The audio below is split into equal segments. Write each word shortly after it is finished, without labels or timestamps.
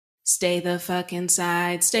Stay the fuck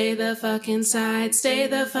inside, stay the fuck inside, stay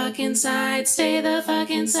the fuck inside, stay the fuck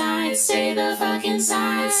inside, stay the fuck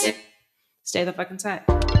inside, stay the fuck inside.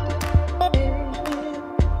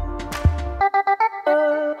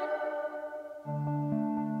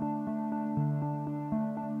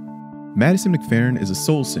 Madison McFerrin is a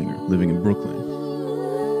soul singer living in Brooklyn.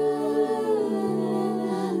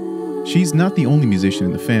 She's not the only musician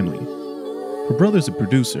in the family. Her brother's a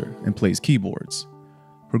producer and plays keyboards.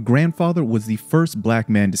 Her grandfather was the first black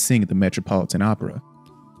man to sing at the Metropolitan Opera.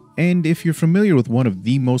 And if you're familiar with one of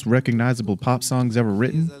the most recognizable pop songs ever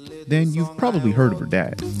written, then you've probably heard of her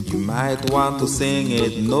dad. You might want to sing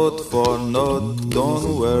it note for note,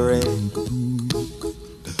 don't worry.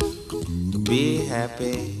 Be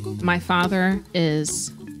happy. My father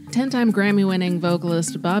is 10-time Grammy-winning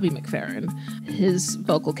vocalist Bobby McFerrin. His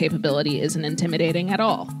vocal capability isn't intimidating at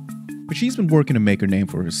all. But she's been working to make her name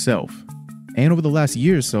for herself. And over the last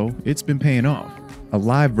year or so, it's been paying off. A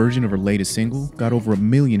live version of her latest single got over 1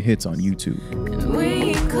 million hits on YouTube.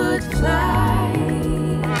 We could fly,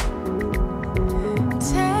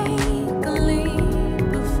 take a leap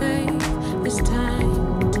of faith, it's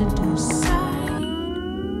time to decide.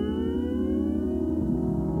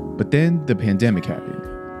 But then the pandemic happened,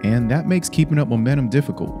 and that makes keeping up momentum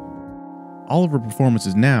difficult. All of her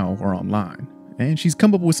performances now are online, and she's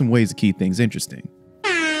come up with some ways to keep things interesting.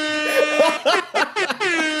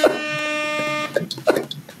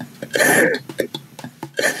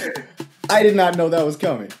 I did not know that was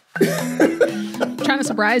coming. Trying to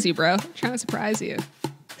surprise you, bro. Trying to surprise you.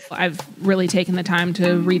 I've really taken the time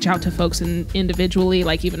to reach out to folks individually,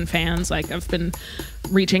 like even fans. Like I've been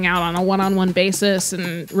reaching out on a one-on-one basis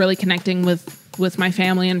and really connecting with my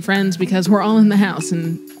family and friends because we're all in the house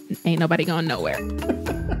and ain't nobody going nowhere.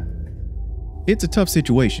 It's a tough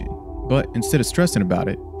situation, but instead of stressing about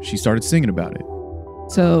it, she started singing about it.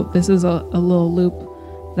 So this is a little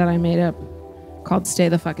loop that I made up called Stay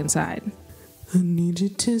the Fuck Inside. I need you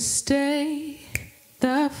to stay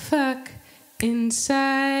the fuck inside.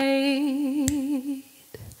 I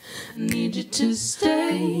need you to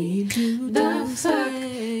stay the fuck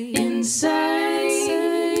inside.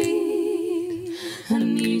 I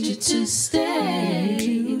need you to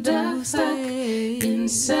stay the fuck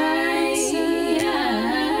inside.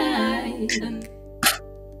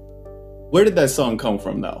 Where did that song come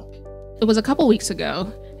from now? It was a couple weeks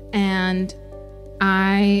ago, and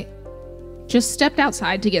I just stepped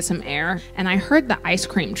outside to get some air, and I heard the ice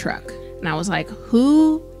cream truck. And I was like,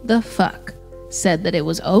 who the fuck said that it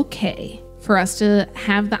was okay for us to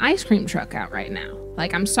have the ice cream truck out right now?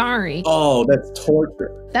 Like, I'm sorry. Oh, that's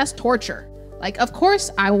torture. That's torture. Like, of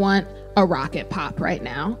course I want a rocket pop right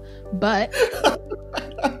now, but...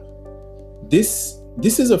 This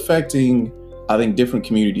is affecting, I think, different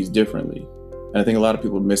communities differently. And I think a lot of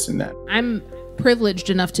people are missing that. I'm privileged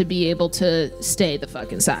enough to be able to stay the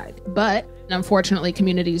fuck inside. But unfortunately,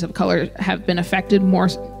 communities of color have been affected more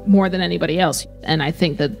than anybody else. And I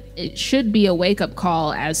think that it should be a wake-up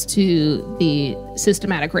call as to the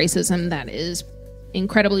systematic racism that is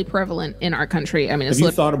incredibly prevalent in our country. I mean, have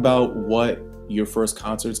you thought about what your first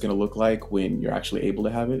concert is going to look like when you're actually able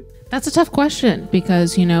to have it? That's a tough question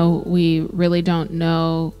because, you know, we really don't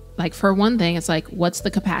know. Like, for one thing, it's like, what's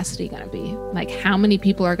the capacity going to be? Like, how many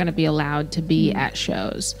people are going to be allowed to be at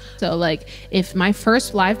shows? So, like, if my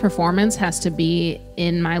first live performance has to be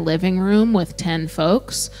in my living room with 10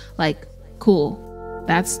 folks, like, cool.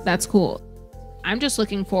 That's cool. I'm just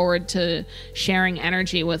looking forward to sharing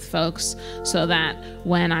energy with folks so that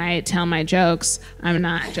when I tell my jokes, I'm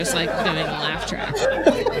not just, like, doing a laugh track.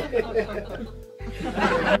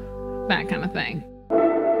 That kind of thing.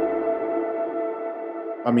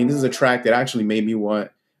 I mean, this is a track that actually made me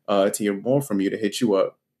want to hear more from you, to hit you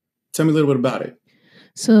up. Tell me a little bit about it.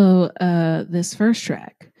 So this first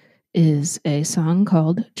track is a song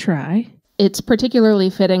called Try. It's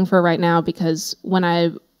particularly fitting for right now because when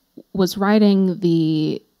I was writing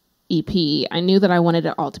the EP, I knew that I wanted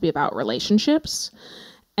it all to be about relationships.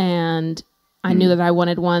 And I knew that I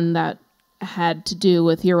wanted one that had to do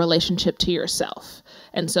with your relationship to yourself.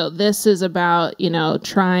 And so this is about, you know,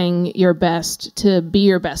 trying your best to be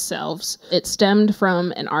your best selves. It stemmed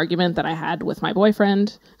from an argument that I had with my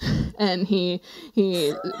boyfriend, and he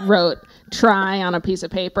wrote try on a piece of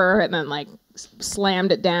paper and then like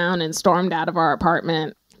slammed it down and stormed out of our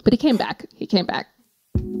apartment. But he came back.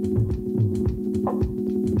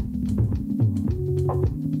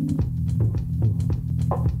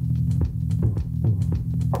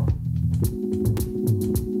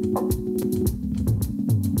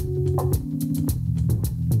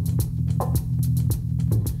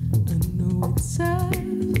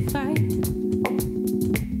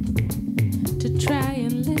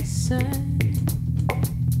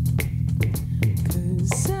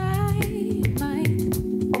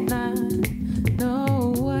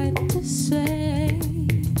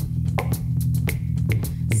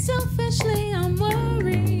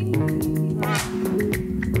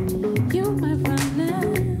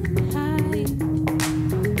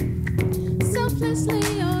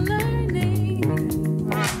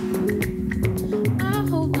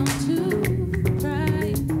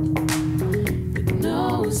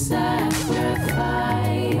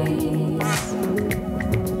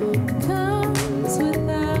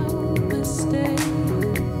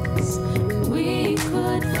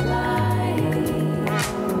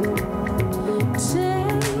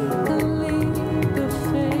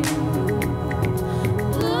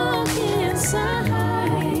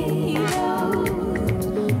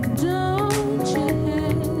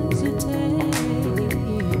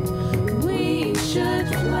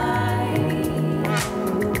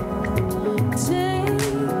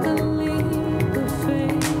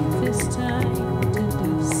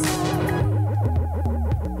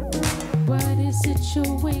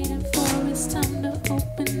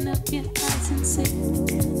 up your eyes and see.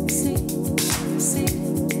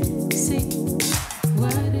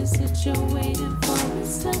 What is it you're waiting for?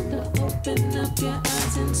 It's time to open up your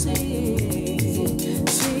eyes and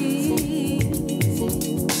see.